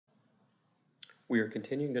We are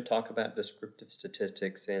continuing to talk about descriptive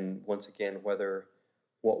statistics, and once again, whether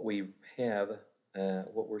what we have,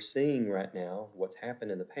 what we're seeing right now, what's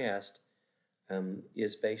happened in the past,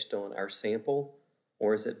 is based on our sample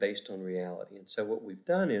or is it based on reality? And so what we've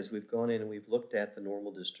done is we've gone in and we've looked at the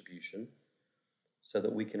normal distribution so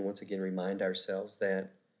that we can once again remind ourselves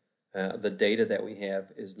that the data that we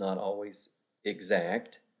have is not always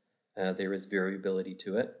exact. There is variability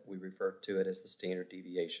to it. We refer to it as the standard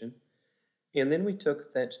deviation. And then we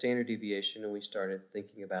took that standard deviation and we started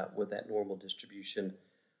thinking about, with that normal distribution,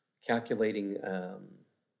 calculating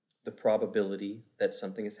the probability that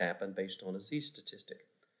something has happened based on a z-statistic.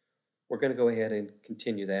 We're going to go ahead and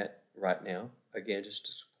continue that right now. Again, just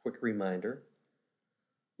a quick reminder,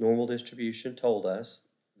 normal distribution told us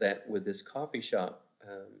that with this coffee shop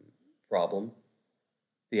problem,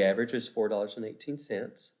 the average is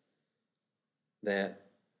 $4.18, that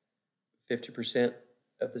 50%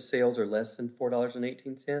 of the sales are less than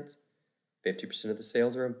 $4.18, 50% of the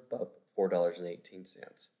sales are above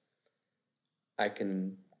 $4.18. I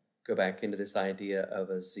can go back into this idea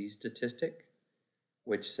of a z-statistic,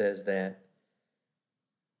 which says that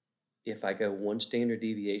if I go one standard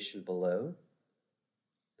deviation below,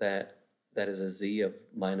 that is a z of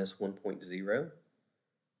minus 1.0,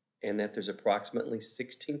 and that there's approximately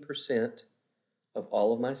 16% of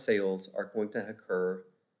all of my sales are going to occur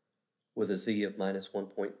with a z of minus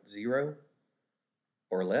 1.0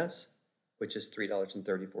 or less, which is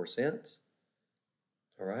 $3.34.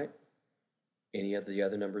 All right. Any of the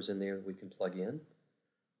other numbers in there we can plug in.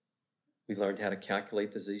 We learned how to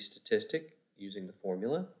calculate the z-statistic using the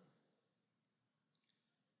formula.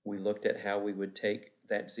 We looked at how we would take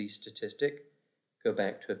that z-statistic, go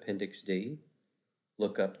back to Appendix D,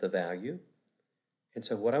 look up the value. And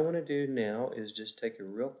so what I want to do now is just take a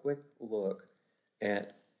real quick look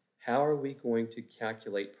at how are we going to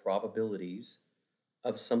calculate probabilities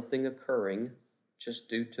of something occurring just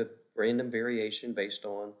due to random variation based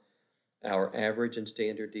on our average and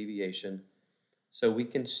standard deviation, so we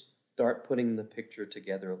can start putting the picture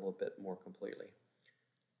together a little bit more completely.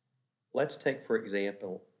 Let's take, for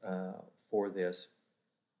example, for this,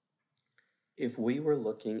 if we were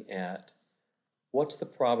looking at what's the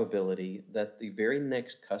probability that the very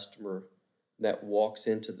next customer that walks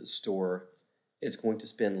into the store is going to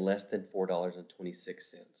spend less than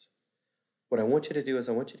 $4.26. What I want you to do is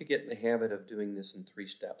I want you to get in the habit of doing this in 3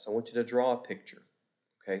 steps. I want you to draw a picture,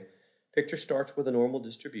 okay? Picture starts with a normal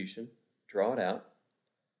distribution. Draw it out.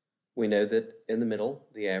 We know that in the middle,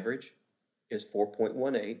 the average is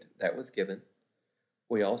 4.18. That was given.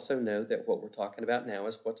 We also know that what we're talking about now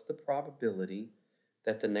is what's the probability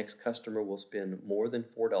that the next customer will spend more than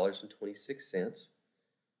 $4.26.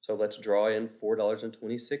 So let's draw in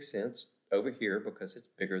 $4.26 over here because it's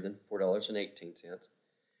bigger than $4.18.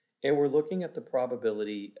 And we're looking at the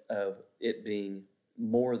probability of it being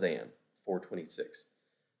more than $4.26.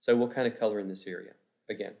 So we'll kind of color in this area.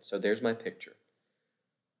 Again, so there's my picture.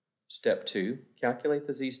 Step 2, calculate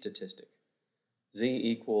the z-statistic. Z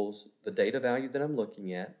equals the data value that I'm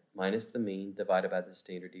looking at minus the mean divided by the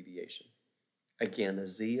standard deviation. Again, the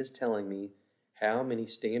z is telling me how many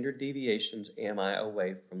standard deviations am I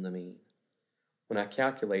away from the mean. When I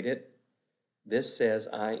calculate it, this says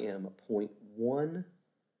I am 0.1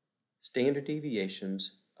 standard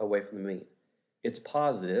deviations away from the mean. It's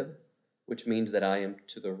positive, which means that I am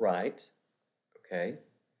to the right, okay?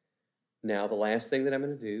 Now the last thing that I'm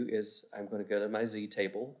going to do is I'm going to go to my Z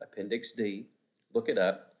table, Appendix D, look it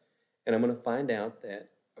up, and I'm going to find out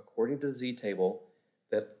that according to the Z table,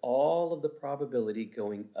 that all of the probability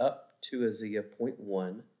going up to a Z of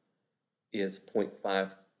 0.1 is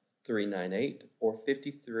 0.5398 or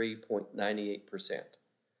 53.98%.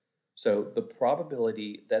 So the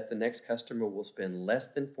probability that the next customer will spend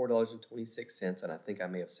less than $4.26, and I think I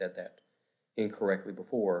may have said that incorrectly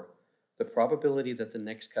before, the probability that the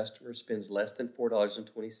next customer spends less than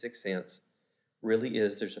 $4.26 really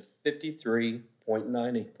is, there's a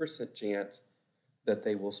 53.98% chance that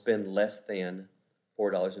they will spend less than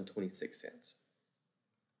 $4.26.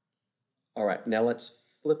 All right, now let's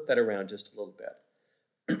flip that around just a little bit.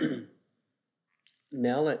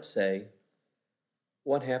 Now let's say,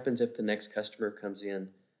 what happens if the next customer comes in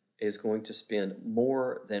is going to spend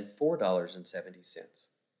more than $4.70?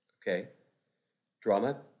 Okay.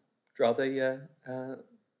 Draw the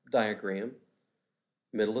diagram.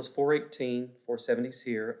 Middle is 418, 470's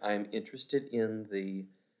here. I'm interested in the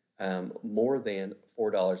more than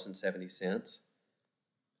 $4.70.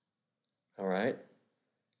 All right.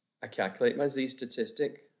 I calculate my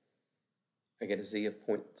z-statistic. I get a z of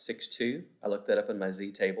 0.62. I look that up in my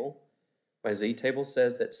z table. My z table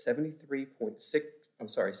says that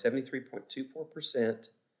 73.24%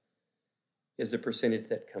 is the percentage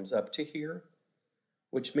that comes up to here,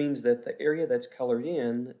 which means that the area that's colored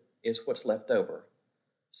in is what's left over.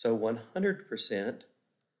 So 100%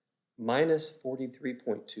 minus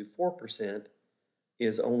 43.24%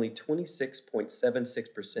 is only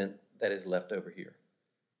 26.76% that is left over here.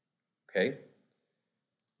 Okay?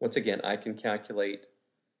 Once again, I can calculate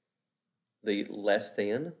the less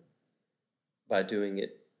than by doing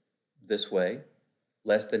it this way.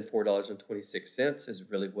 Less than $4.26 is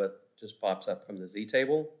really what just pops up from the Z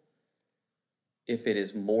table. If it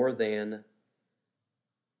is more than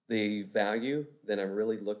the value, then I'm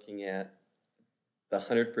really looking at the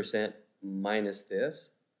 100% minus this.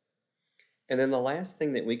 And then the last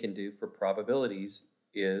thing that we can do for probabilities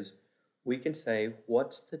is we can say,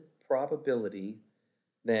 what's the probability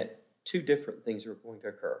that two different things are going to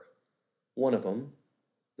occur? One of them,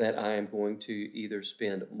 that I am going to either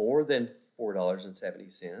spend more than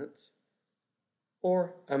 $4.70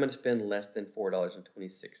 or I'm going to spend less than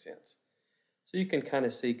 $4.26. So you can kind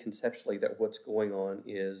of see conceptually that what's going on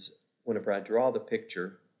is whenever I draw the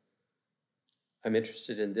picture, I'm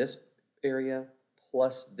interested in this area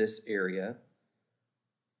plus this area,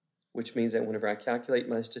 which means that whenever I calculate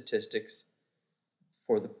my statistics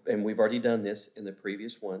and we've already done this in the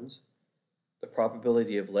previous ones, the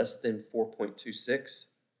probability of less than 4.26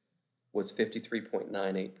 was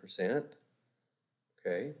 53.98%.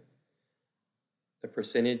 Okay. The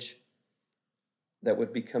percentage that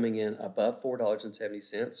would be coming in above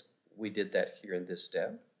 $4.70, we did that here in this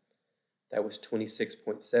step. That was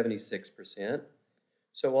 26.76%.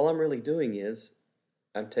 So all I'm really doing is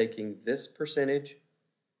I'm taking this percentage,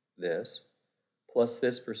 this, plus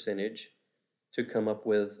this percentage to come up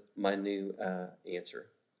with my new answer.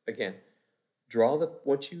 Again,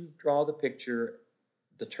 once you draw the picture,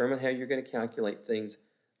 determine how you're going to calculate things,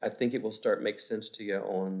 I think it will start make sense to you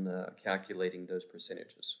on calculating those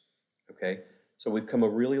percentages. Okay, so we've come a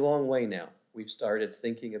really long way now. We've started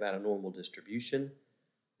thinking about a normal distribution,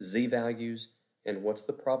 z-values, and what's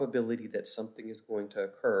the probability that something is going to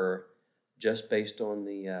occur just based on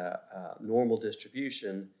the normal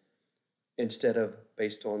distribution instead of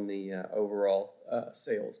based on the overall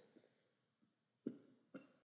sales.